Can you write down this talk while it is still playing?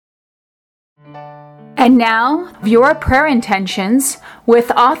And now, viewer prayer intentions with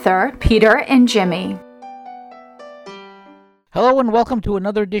author Peter and Jimmy. Hello and welcome to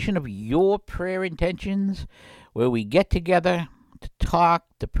another edition of Your Prayer Intentions, where we get together to talk,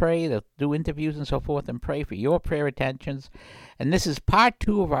 to pray, to do interviews and so forth, and pray for your prayer intentions. And this is part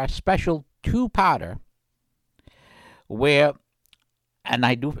 2 of our special two-parter, where, and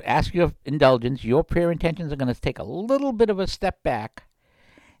I do ask your indulgence, your prayer intentions are going to take a little bit of a step back,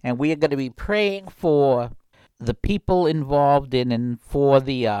 and we are going to be praying for the people involved in and for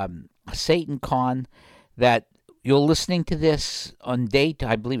the SatanCon. That you're listening to this on date,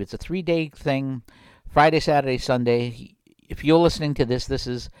 I believe it's a 3-day thing, Friday, Saturday, Sunday. If you're listening to this, this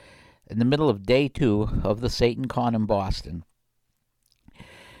is in the middle of day 2 of the SatanCon in Boston.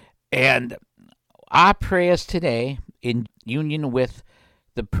 And our prayers today, in union with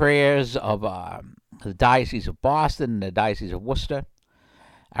the prayers of the Diocese of Boston and the Diocese of Worcester,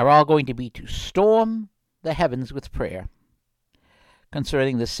 are all going to be to storm the heavens with prayer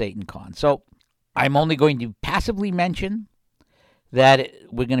concerning the SatanCon. So I'm only going to passively mention that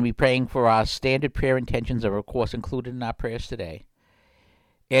we're going to be praying for our standard prayer intentions that are, of course, included in our prayers today.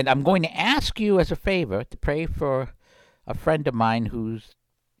 And I'm going to ask you as a favor to pray for a friend of mine who's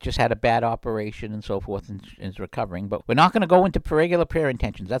just had a bad operation and so forth and is recovering. But we're not going to go into regular prayer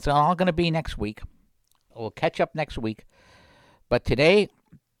intentions. That's all going to be next week. We'll catch up next week. But today,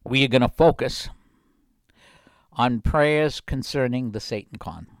 we are going to focus on prayers concerning the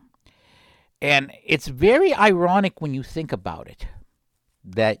SatanCon. And it's very ironic when you think about it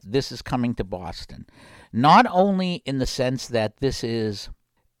that this is coming to Boston. Not only in the sense that this is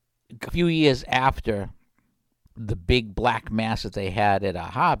a few years after the big black mass that they had at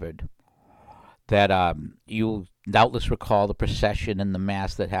Harvard, that you'll doubtless recall the procession and the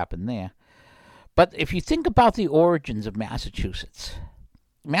mass that happened there. But if you think about the origins of Massachusetts,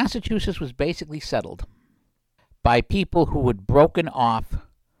 Massachusetts was basically settled by people who had broken off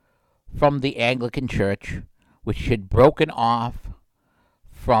from the Anglican Church, which had broken off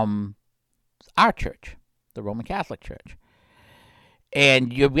from our church, the Roman Catholic Church.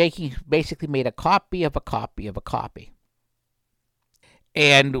 And you're basically made a copy of a copy of a copy.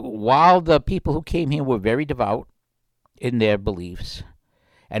 And while the people who came here were very devout in their beliefs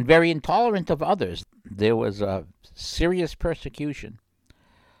and very intolerant of others, there was a serious persecution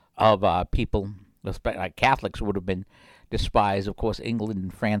of people. Like Catholics would have been despised. Of course, England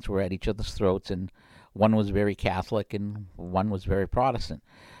and France were at each other's throats, and one was very Catholic and one was very Protestant.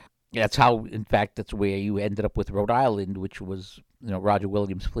 That's how, in fact, that's where you ended up with Rhode Island, which was, Roger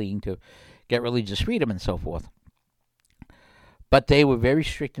Williams fleeing to get religious freedom and so forth. But they were very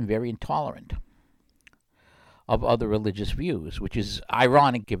strict and very intolerant of other religious views, which is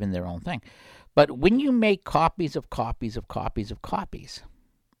ironic given their own thing. But when you make copies of copies of copies of copies,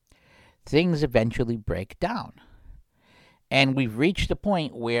 things eventually break down. And we've reached a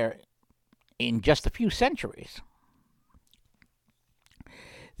point where, in just a few centuries,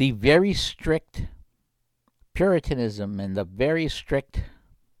 the very strict Puritanism and the very strict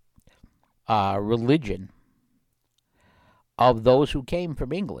religion of those who came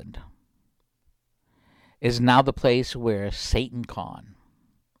from England is now the place where SatanCon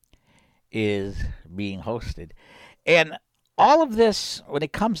is being hosted. And all of this, when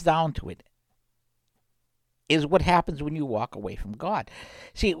it comes down to it, is what happens when you walk away from God.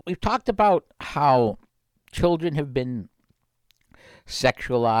 See, we've talked about how children have been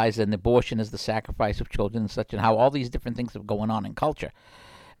sexualized and abortion is the sacrifice of children and such, and how all these different things are going on in culture.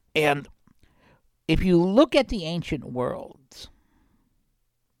 And if you look at the ancient worlds,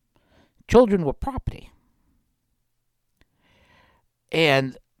 children were property.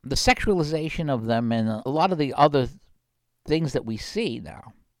 And the sexualization of them and a lot of the other things that we see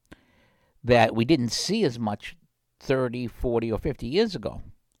now that we didn't see as much 30, 40, or 50 years ago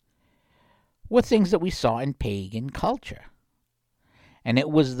were things that we saw in pagan culture. And it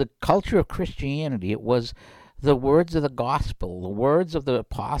was the culture of Christianity. It was the words of the gospel, the words of the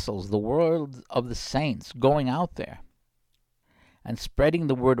apostles, the words of the saints going out there and spreading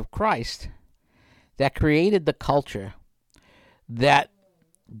the word of Christ that created the culture that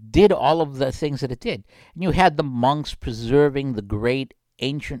did all of the things that it did. And you had the monks preserving the great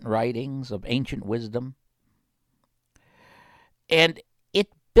ancient writings of ancient wisdom. And it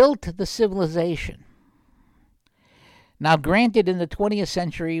built the civilization. Now, granted, in the 20th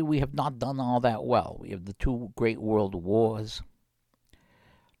century, we have not done all that well. We have the 2 great world wars.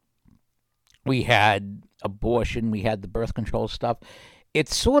 We had abortion. We had the birth control stuff.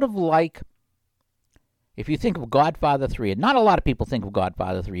 It's sort of like If you think of Godfather 3, and not a lot of people think of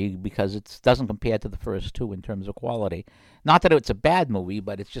Godfather 3 because it doesn't compare to the first two in terms of quality. Not that it's a bad movie,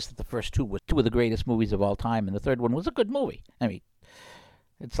 but it's just that the first two were two of the greatest movies of all time, and the third one was a good movie. I mean,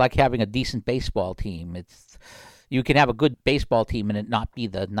 it's like having a decent baseball team. You can have a good baseball team and it not be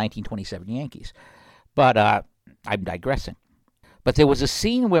the 1927 Yankees. But I'm digressing. But there was a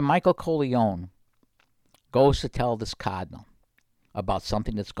scene where Michael Corleone goes to tell this cardinal about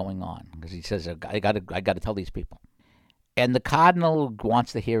something that's going on, because he says, I got to tell these people. And the cardinal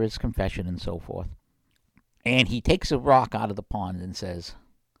wants to hear his confession and so forth. And he takes a rock out of the pond and says,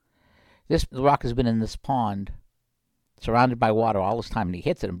 this rock has been in this pond, surrounded by water all this time, and he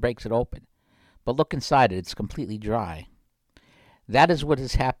hits it and breaks it open. But look inside it, it's completely dry. That is what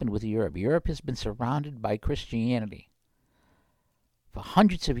has happened with Europe. Europe has been surrounded by Christianity for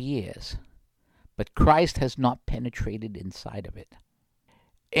hundreds of years, but Christ has not penetrated inside of it.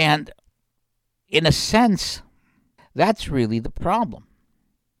 And in a sense, that's really the problem.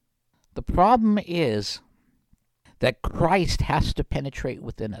 The problem is that Christ has to penetrate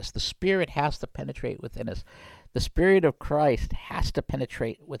within us. The Spirit has to penetrate within us. The Spirit of Christ has to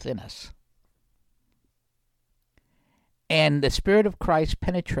penetrate within us. And the Spirit of Christ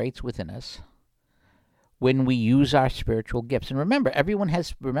penetrates within us when we use our spiritual gifts. And remember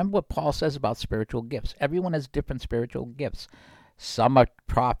what Paul says about spiritual gifts. Everyone has different spiritual gifts. Some are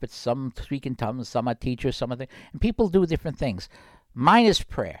prophets, some speak in tongues, some are teachers, some are things. And people do different things. Mine is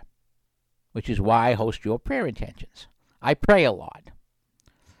prayer, which is why I host your prayer intentions. I pray a lot.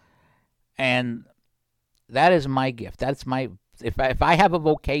 And that is my gift. That's my, if I have a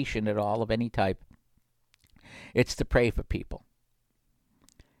vocation at all of any type, it's to pray for people.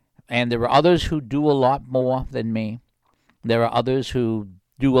 And there are others who do a lot more than me. There are others who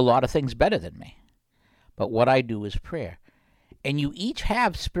do a lot of things better than me. But what I do is prayer. And you each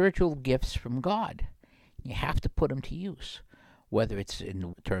have spiritual gifts from God. You have to put them to use, whether it's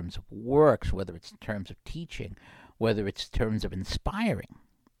in terms of works, whether it's in terms of teaching, whether it's in terms of inspiring.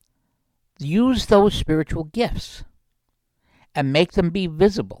 Use those spiritual gifts and make them be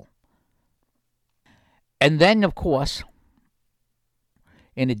visible. And then, of course,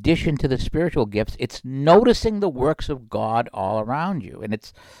 in addition to the spiritual gifts, it's noticing the works of God all around you. And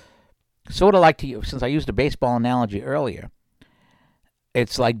it's sort of like, since I used a baseball analogy earlier,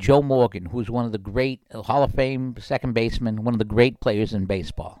 it's like Joe Morgan, who's one of the great Hall of Fame second baseman, one of the great players in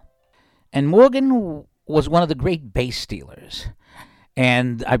baseball. And Morgan was one of the great base stealers.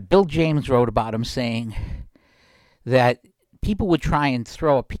 And Bill James wrote about him saying that people would try and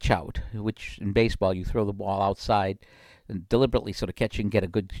throw a pitch out, which in baseball you throw the ball outside and deliberately sort of catch and get a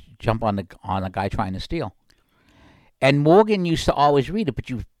good jump on a guy trying to steal. And Morgan used to always read it,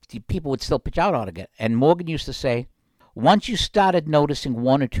 but people would still pitch out on it. And Morgan used to say, once you started noticing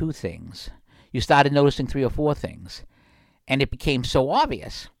one or two things, you started noticing three or four things, and it became so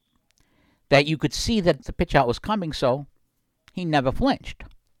obvious that you could see that the pitch out was coming, so he never flinched.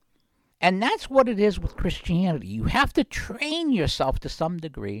 And that's what it is with Christianity. You have to train yourself to some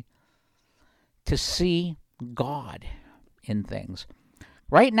degree to see God in things.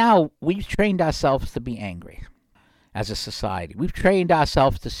 Right now, we've trained ourselves to be angry as a society. We've trained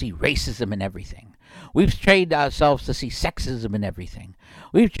ourselves to see racism in everything. We've trained ourselves to see sexism in everything.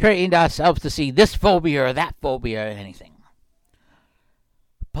 We've trained ourselves to see this phobia or that phobia or anything.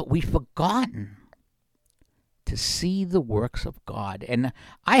 But we've forgotten to see the works of God. And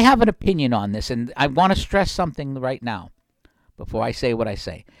I have an opinion on this, and I want to stress something right now before I say what I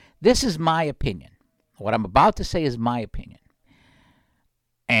say. This is my opinion. What I'm about to say is my opinion.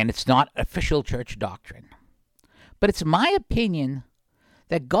 And it's not official church doctrine. But it's my opinion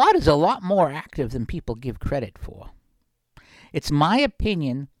that God is a lot more active than people give credit for. It's my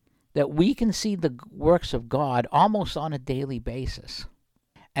opinion that we can see the works of God almost on a daily basis.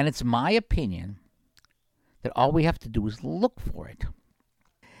 And it's my opinion that all we have to do is look for it.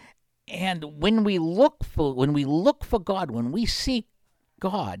 And when we look for God, when we seek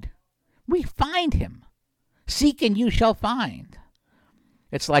God, we find him. Seek and you shall find.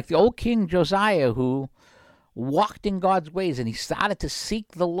 It's like the old King Josiah who walked in God's ways and he started to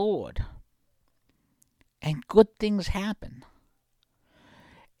seek the Lord. And good things happen.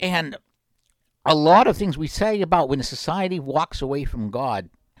 And a lot of things we say about when a society walks away from God,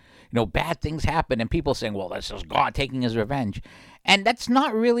 bad things happen and people saying, well, this is God taking his revenge. And that's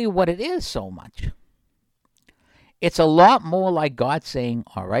not really what it is so much. It's a lot more like God saying,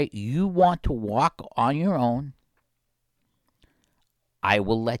 all right, you want to walk on your own, I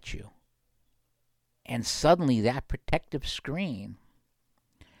will let you. And suddenly that protective screen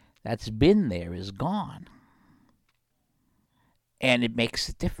that's been there is gone. And it makes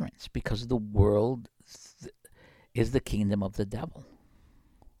a difference because the world is the kingdom of the devil.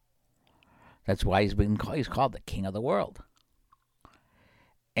 That's why he's called the king of the world.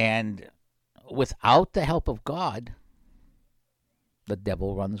 And without the help of God, the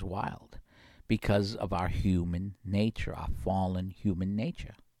devil runs wild because of our human nature, our fallen human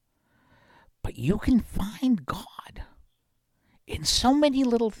nature. But you can find God in so many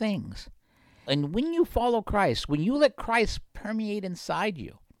little things. And when you follow Christ, when you let Christ permeate inside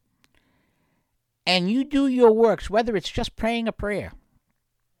you, and you do your works, whether it's just praying a prayer,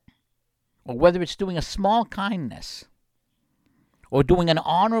 or whether it's doing a small kindness, or doing an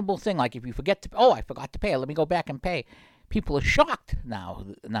honorable thing, like if you forget to, I forgot to pay, let me go back and pay. People are shocked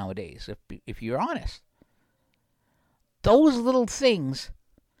nowadays, if you're honest. Those little things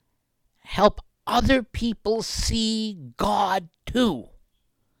help other people see God too.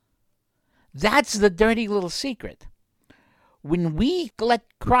 That's the dirty little secret. When we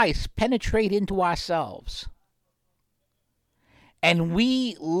let Christ penetrate into ourselves, and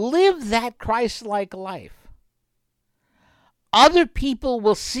we live that Christ-like life, other people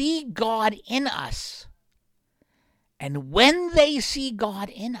will see God in us. And when they see God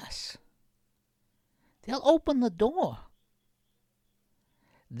in us, they'll open the door.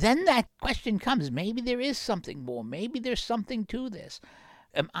 Then that question comes, maybe there is something more. Maybe there's something to this.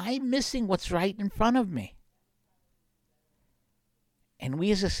 Am I missing what's right in front of me? And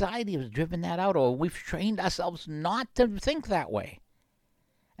we as a society have driven that out, or we've trained ourselves not to think that way.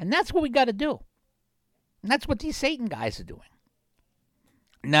 And that's what we got to do. And that's what these Satan guys are doing.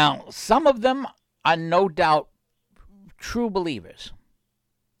 Now, some of them are no doubt true believers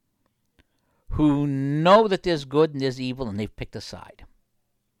who know that there's good and there's evil, and they've picked a side.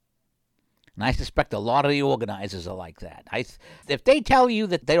 And I suspect a lot of the organizers are like that. If they tell you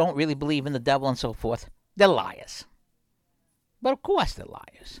that they don't really believe in the devil and so forth, they're liars. But of course they're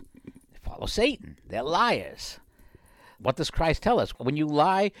liars. They follow Satan. They're liars. What does Christ tell us? When you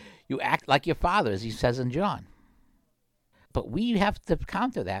lie, you act like your father, as he says in John. But we have to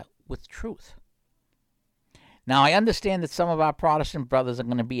counter that with truth. Now, I understand that some of our Protestant brothers are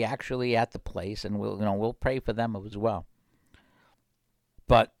going to be actually at the place, and we'll pray for them as well.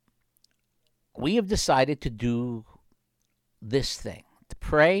 But we have decided to do this thing, to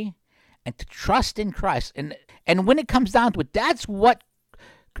pray and to trust in Christ. And when it comes down to it, that's what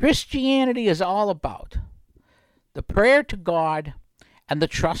Christianity is all about. The prayer to God and the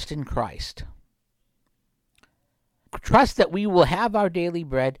trust in Christ. Trust that we will have our daily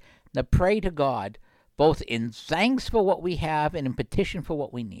bread, and to pray to God, both in thanks for what we have and in petition for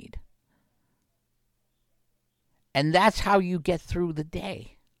what we need. And that's how you get through the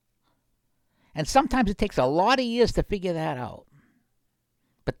day. And sometimes it takes a lot of years to figure that out.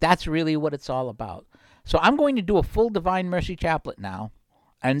 But that's really what it's all about. So I'm going to do a full Divine Mercy Chaplet now.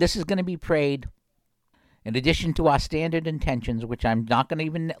 And this is going to be prayed in addition to our standard intentions, which I'm not going to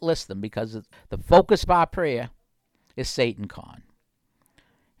even list them because the focus of our prayer is SatanCon.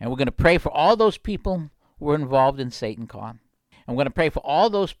 And we're going to pray for all those people who are involved in SatanCon. And we're going to pray for all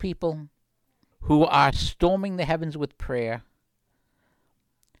those people who are storming the heavens with prayer,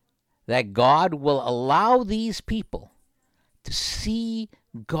 that God will allow these people to see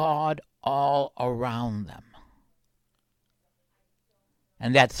God all around them.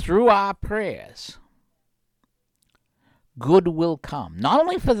 And that through our prayers, good will come. Not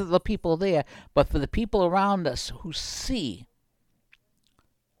only for the people there, but for the people around us who see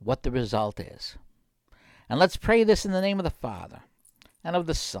what the result is. And let's pray this in the name of the Father, and of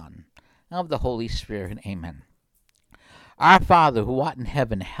the Son, and of the Holy Spirit. Amen. Our Father, who art in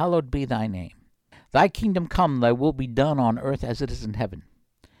heaven, hallowed be thy name. Thy kingdom come, thy will be done on earth as it is in heaven.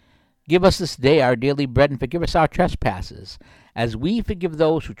 Give us this day our daily bread, and forgive us our trespasses, as we forgive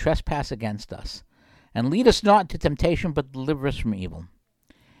those who trespass against us. And lead us not into temptation, but deliver us from evil.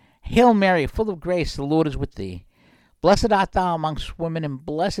 Hail Mary, full of grace, the Lord is with thee. Blessed art thou amongst women, and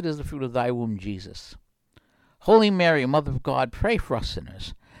blessed is the fruit of thy womb, Jesus. Holy Mary, Mother of God, pray for us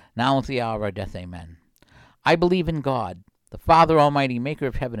sinners, now and at the hour of our death. Amen. I believe in God, the Father Almighty, maker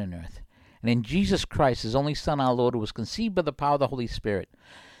of heaven and earth, and in Jesus Christ, his only Son, our Lord, who was conceived by the power of the Holy Spirit,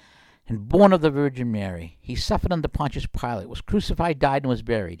 and born of the Virgin Mary. He suffered under Pontius Pilate, was crucified, died, and was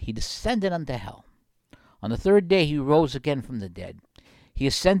buried. He descended unto hell. On the third day he rose again from the dead. He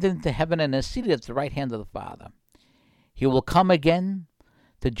ascended into heaven and is seated at the right hand of the Father. He will come again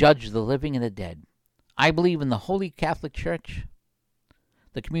to judge the living and the dead. I believe in the Holy Catholic Church,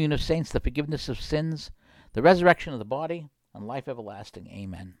 the communion of saints, the forgiveness of sins, the resurrection of the body, and life everlasting.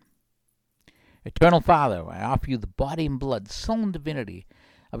 Amen. Eternal Father, I offer you the body and blood, soul and divinity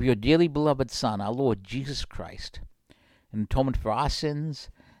of your dearly beloved Son, our Lord Jesus Christ, in atonement for our sins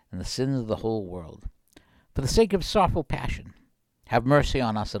and the sins of the whole world. For the sake of his sorrowful passion, have mercy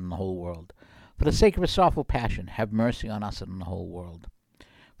on us and on the whole world. For the sake of his sorrowful passion, have mercy on us and on the whole world.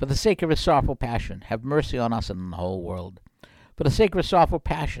 For the sake of his sorrowful passion, have mercy on us and on the whole world. For the sake of his sorrowful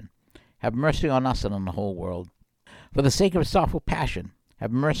passion, have mercy on us and on the whole world. For the sake of his sorrowful passion,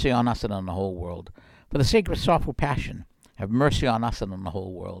 have mercy on us and on the whole world. For the sake of his sorrowful passion, have mercy on us and on the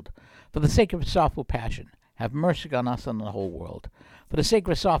whole world. For the sake of his sorrowful passion, have mercy on us and on the whole world. For the sake of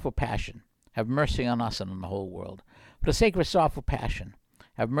his sorrowful passion, have mercy on us and on the whole world. For the sake of his sorrowful passion,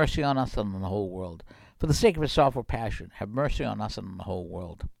 have mercy on us and on the whole world. For the sake of his sorrowful passion, have mercy on us and on the whole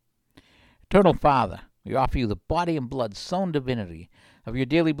world. Eternal Father, we offer you the body and blood, sown divinity of your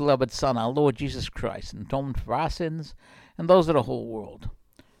dearly beloved Son, our Lord Jesus Christ, in atonement for our sins and those of the whole world.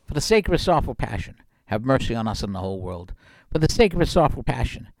 For the sake of his sorrowful passion, have mercy on us and the whole world. For the sake of his sorrowful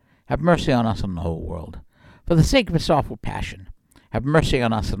passion, have mercy on us and the whole world. For the sake of his sorrowful passion, have mercy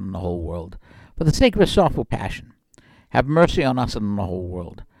on us and on the whole world. For the sake of his sorrowful passion, have mercy on us and on the whole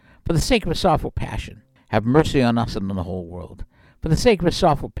world. For the sake of his sorrowful passion, have mercy on us and on the whole world. For the sake of his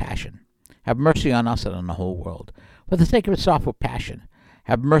sorrowful passion, have mercy on us and on the whole world. For the sake of his sorrowful passion,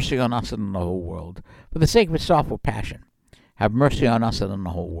 have mercy on us and on the whole world. For the sake of his sorrowful passion, have mercy on us and on the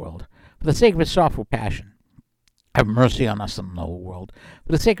whole world. For the sake of his sorrowful passion, have mercy on us and on the whole world.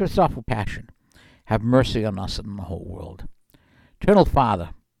 For the sake of his sorrowful passion, have mercy on us and on the whole world. Eternal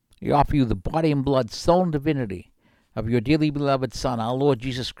Father, we offer you the body and blood, soul and divinity of your dearly beloved Son, our Lord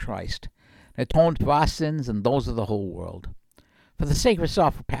Jesus Christ, and atoned for our sins and those of the whole world. For the sake of his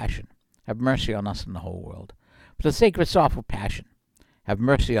sorrowful passion, have mercy on us and the whole world. For the sake of his sorrowful passion, have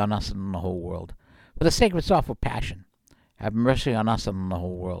mercy on us and on the whole world. For the sake of his sorrowful passion, have mercy on us and on the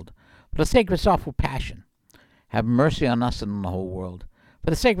whole world. For the sake of his sorrowful passion, have mercy on us and on the whole world. For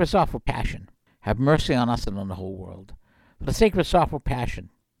the sake of his sorrowful passion, have mercy on us and on the whole world. For the sake of his sorrowful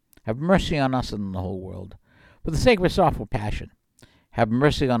passion, have mercy on us and on the whole world. For the sake of his sorrowful passion, have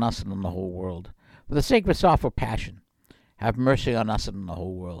mercy on us and on the whole world. For the sake of his sorrowful passion, have mercy on us and on the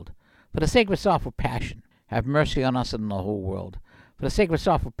whole world. For the sake of his sorrowful passion, have mercy on us and on the whole world. For the sake of his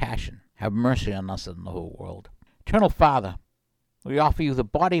sorrowful passion, have mercy on us and on the whole world. Eternal Father, we offer you the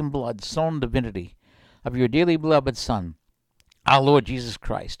body and blood, sown divinity of your dearly beloved Son, our Lord Jesus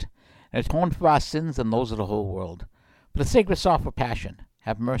Christ, and atoned for our sins and those of the whole world. For the sake of his sorrowful passion,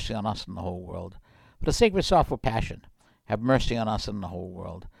 have mercy on us and the whole world. For the sake of his sorrowful passion, have mercy on us and the whole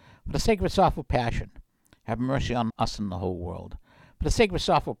world. For the sake of his sorrowful passion, have mercy on us and the whole world. For the sake of his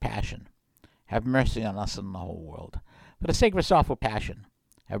sorrowful passion, have mercy on us and the whole world. For the sake of his sorrowful passion,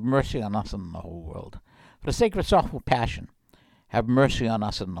 have mercy on us and the whole world. For the sake of his sorrowful passion, have mercy on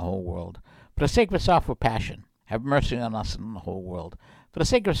us and the whole world. For the sake of his sorrowful passion, have mercy on us and the whole world. For the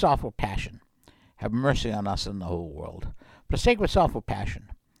sake of his sorrowful passion, have mercy on us and the whole world. For the sake of his sorrowful passion,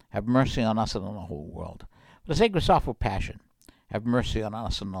 have mercy on us and on the whole world. For the sake of his sorrowful passion, have mercy on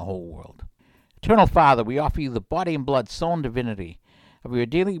us and the whole world. Eternal Father, we offer you the body and blood, sown divinity of your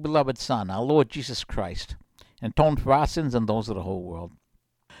dearly beloved Son, our Lord Jesus Christ, and atoned for our sins and those of the whole world.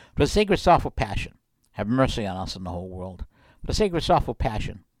 For the sake of his sorrowful passion, have mercy on us and the whole world. For the sake of his sorrowful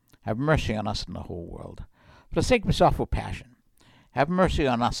passion, have mercy on us and the whole world. For the sake of his sorrowful passion, have mercy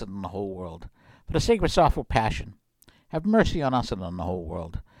on us and on the whole world. For the sake of his sorrowful passion, have mercy on us and on the whole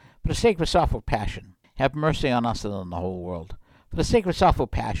world. For the sake of his sorrowful passion, have mercy on us and on the whole world. For the sake of his sorrowful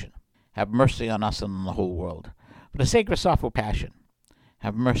passion, have mercy on us and on the whole world. For the sake of his sorrowful passion,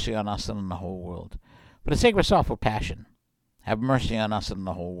 have mercy on us and on the whole world. For the sake of his sorrowful passion, have mercy on us and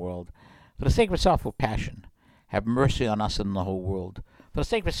the whole world. For the sake of his sorrowful passion, have mercy on us and the whole world. For the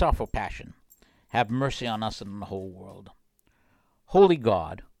sake of his sorrowful passion, have mercy on us and the whole world. Holy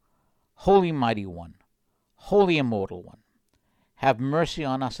God, Holy Mighty One, Holy Immortal One, have mercy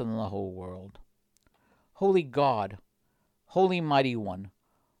on us and the whole world. Holy God, Holy Mighty One,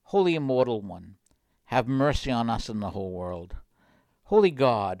 Holy Immortal One, have mercy on us and the whole world. Holy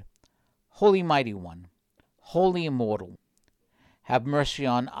God, Holy Mighty One, Holy Immortal, have mercy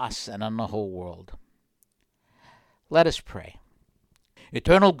on us and on the whole world. Let us pray.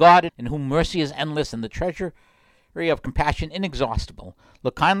 Eternal God, in whom mercy is endless and the treasury of compassion inexhaustible,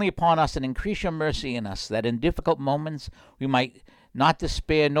 look kindly upon us and increase your mercy in us, that in difficult moments we might not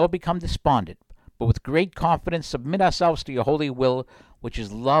despair nor become despondent, but with great confidence submit ourselves to your holy will, which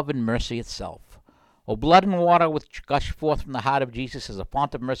is love and mercy itself. O blood and water which gush forth from the heart of Jesus as a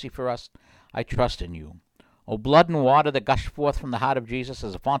font of mercy for us, I trust in you. O blood and water that gush forth from the heart of Jesus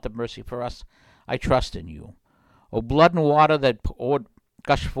as a font of mercy for us, I trust in you. O blood and water that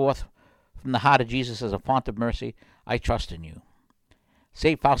gush forth from the heart of Jesus as a font of mercy, I trust in you.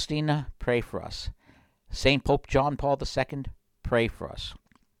 Saint Faustina, pray for us. Saint Pope John Paul II, pray for us.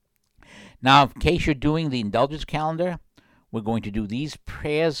 Now, in case you're doing the indulgence calendar, we're going to do these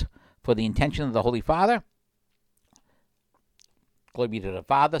prayers for the intention of the Holy Father. Glory be to the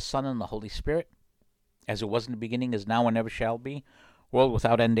Father, Son, and the Holy Spirit, as it was in the beginning, is now, and ever shall be, world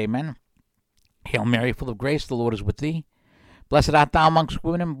without end. Amen. Hail Mary, full of grace, the Lord is with thee. Blessed art thou amongst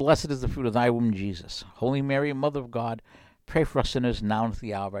women, and blessed is the fruit of thy womb, Jesus. Holy Mary, Mother of God, pray for us sinners, now and at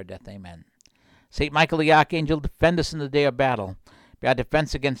the hour of our death. Amen. Saint Michael the Archangel, defend us in the day of battle. Be our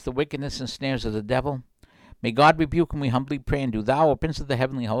defense against the wickedness and snares of the devil. May God rebuke, and we humbly pray, and do thou, O Prince of the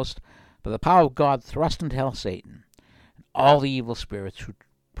heavenly host, by the power of God, thrust into hell Satan, and all the evil spirits who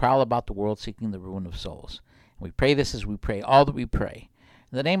prowl about the world seeking the ruin of souls. And we pray this as we pray all that we pray.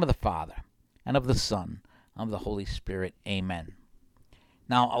 In the name of the Father, and of the Son, and of the Holy Spirit. Amen.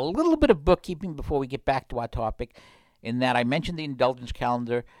 Now, a little bit of bookkeeping before we get back to our topic, in that I mentioned the indulgence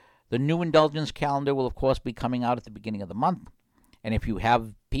calendar. The new indulgence calendar will, of course, be coming out at the beginning of the month. And if you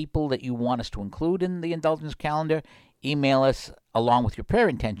have people that you want us to include in the indulgence calendar, email us along with your prayer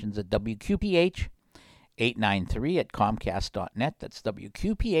intentions at WQPH893@comcast.net. That's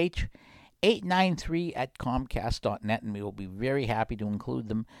WQPH893@comcast.net, and we will be very happy to include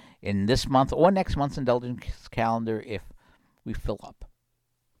them in this month or next month's indulgence calendar if we fill up.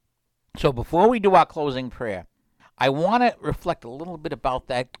 So before we do our closing prayer, I want to reflect a little bit about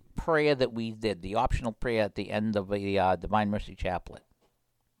that prayer that we did, the optional prayer at the end of a Divine Mercy Chaplet.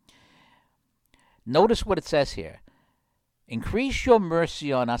 Notice what it says here. Increase your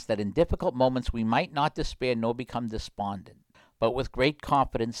mercy on us, that in difficult moments we might not despair nor become despondent, but with great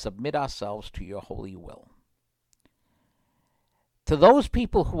confidence submit ourselves to your holy will. To those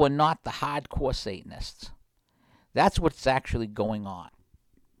people who are not the hardcore Satanists, that's what's actually going on.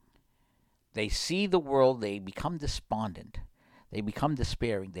 They see the world, they become despondent, they become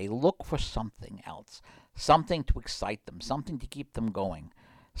despairing, they look for something else, something to excite them, something to keep them going,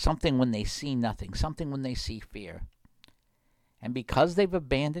 something when they see nothing, something when they see fear. And because they've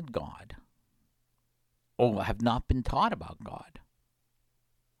abandoned God, or have not been taught about God,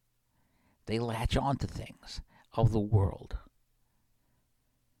 they latch on to things of the world,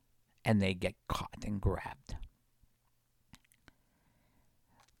 and they get caught and grabbed.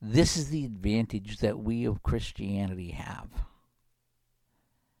 This is the advantage that we of Christianity have.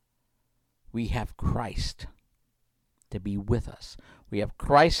 We have Christ to be with us. We have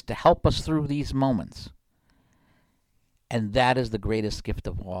Christ to help us through these moments. And that is the greatest gift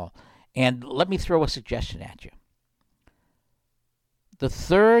of all. And let me throw a suggestion at you. The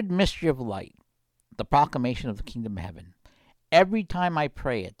third mystery of light, the proclamation of the kingdom of heaven, every time I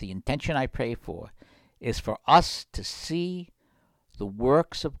pray it, the intention I pray for is for us to see the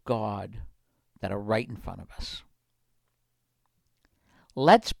works of God that are right in front of us.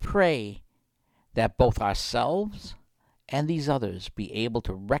 Let's pray that both ourselves and these others be able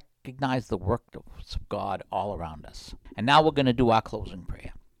to recognize the works of God all around us. And now we're going to do our closing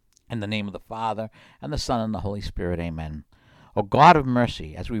prayer. In the name of the Father, and the Son, and the Holy Spirit, amen. O God of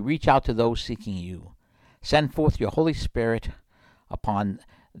mercy, as we reach out to those seeking you, send forth your Holy Spirit upon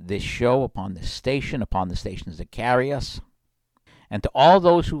this show, upon this station, upon the stations that carry us, and to all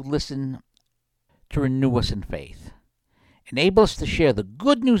those who listen, to renew us in faith. Enable us to share the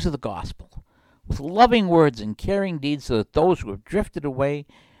good news of the gospel with loving words and caring deeds, so that those who have drifted away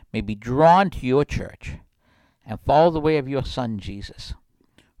may be drawn to your church and follow the way of your Son, Jesus,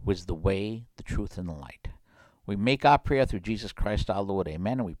 who is the way, the truth, and the light. We make our prayer through Jesus Christ our Lord,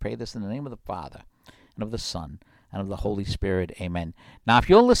 amen, and we pray this in the name of the Father, and of the Son, and of the Holy Spirit, amen. Now, if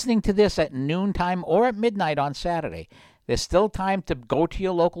you're listening to this at noontime or at midnight on Saturday, there's still time to go to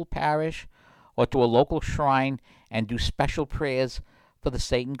your local parish or to a local shrine and do special prayers for the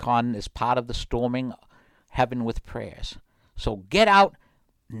SatanCon as part of the storming heaven with prayers. So get out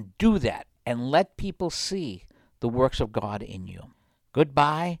and do that, and let people see the works of God in you.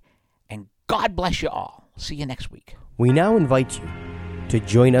 Goodbye, and God bless you all. See you next week. We now invite you to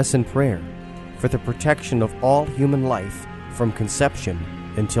join us in prayer for the protection of all human life from conception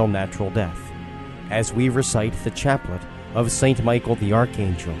until natural death, as we recite the Chaplet of Saint Michael the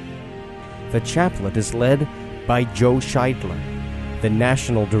Archangel. The Chaplet is led by Joe Scheidler, the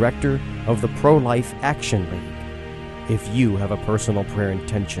National Director of the Pro-Life Action League. If you have a personal prayer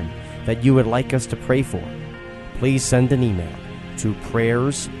intention that you would like us to pray for, please send an email to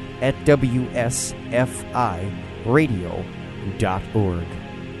prayers@wsfiradio.org.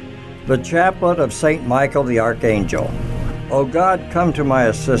 The Chaplet of St. Michael the Archangel. O God, come to my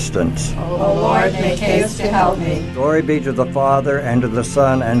assistance. O Lord, make haste to help me. Glory be to the Father, and to the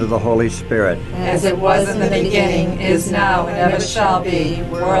Son, and to the Holy Spirit. As it was in the beginning, is now, and ever shall be,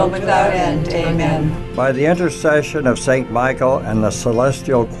 world without end. Amen. By the intercession of Saint Michael and the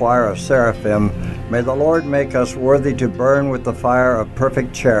celestial choir of seraphim, may the Lord make us worthy to burn with the fire of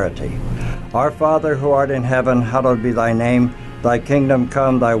perfect charity. Our Father, who art in heaven, hallowed be thy name. Thy kingdom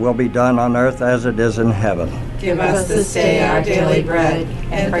come, thy will be done on earth as it is in heaven. Give us this day our daily bread,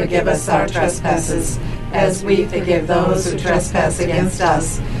 and forgive us our trespasses, as we forgive those who trespass against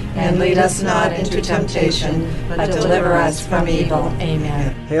us. And lead us not into temptation, but deliver us from evil.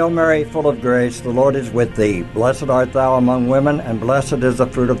 Amen. Hail Mary, full of grace, the Lord is with thee. Blessed art thou among women, and blessed is the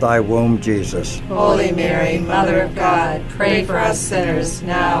fruit of thy womb, Jesus. Holy Mary, Mother of God, pray for us sinners,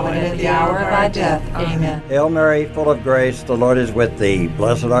 now and at the hour of our death. Amen. Hail Mary, full of grace, the Lord is with thee.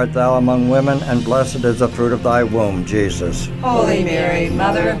 Blessed art thou among women, and blessed is the fruit of thy womb, Jesus. Holy Mary,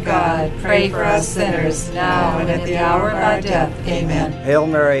 Mother of God, pray for us sinners, now and at the hour of our death. Amen. Hail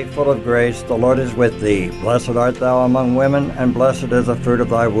Mary, full of grace, the Lord is with thee. Blessed art thou among women, and blessed is the fruit of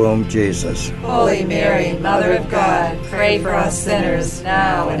thy womb, Jesus. Holy Mary, Mother of God, pray for us sinners,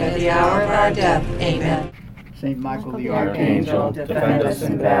 now and at the hour of our death. Amen. Saint Michael the Archangel, defend us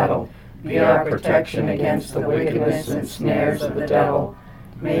in battle. Be our protection against the wickedness and snares of the devil.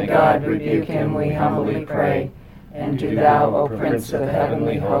 May God rebuke him, we humbly pray. And do thou, O Prince of the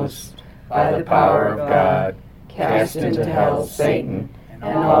heavenly host, by the power of God, cast into hell Satan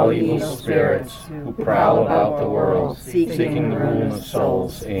and all evil spirits who prowl about the world, seeking the ruin of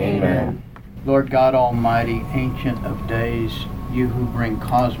souls. Amen. Lord God Almighty, Ancient of Days, you who bring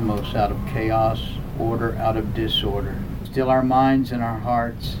cosmos out of chaos, order out of disorder, still our minds and our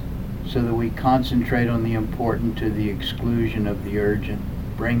hearts so that we concentrate on the important to the exclusion of the urgent.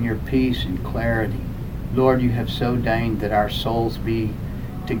 Bring your peace and clarity. Lord, you have so deigned that our souls be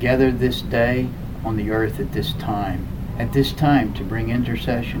together this day on the earth at this time to bring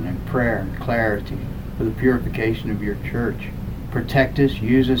intercession and prayer and clarity for the purification of your church. Protect us,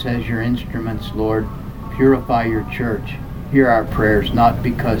 use us as your instruments, Lord. Purify your church. Hear our prayers, not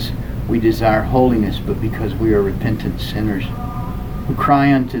because we desire holiness, but because we are repentant sinners who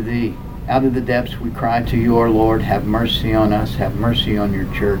cry unto thee. Out of the depths we cry to you, O Lord, have mercy on us, have mercy on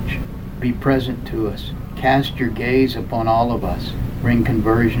your church. Be present to us. Cast your gaze upon all of us. Bring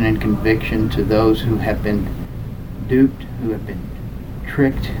conversion and conviction to those who have been duped, who have been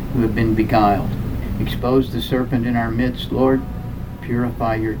tricked, who have been beguiled. Expose the serpent in our midst, Lord.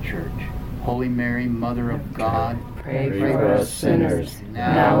 Purify your church. Holy Mary, Mother of God, Pray for us sinners,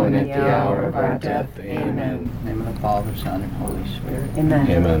 now and at the hour of our death. Amen. In the name of the Father, Son, and Holy Spirit. Amen.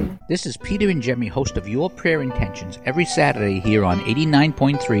 Amen. This is Peter and Jemmy, host of Your Prayer Intentions, every Saturday here on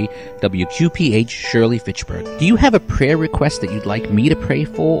 89.3 WQPH Shirley Fitchburg. Do you have a prayer request that you'd like me to pray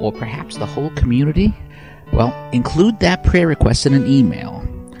for, or perhaps the whole community? Well, include that prayer request in an email.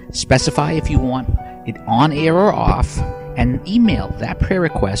 Specify if you want it on air or off, and email that prayer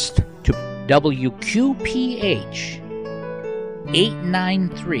request to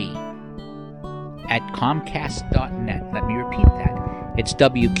WQPH893 at Comcast.net. Let me repeat that. It's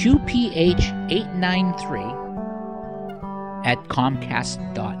WQPH893 at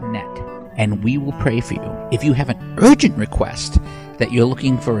Comcast.net. And we will pray for you. If you have an urgent request that you're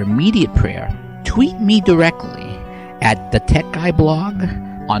looking for immediate prayer, tweet me directly at the Tech Guy Blog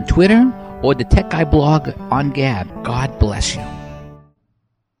on Twitter or the Tech Guy Blog on Gab. God bless you.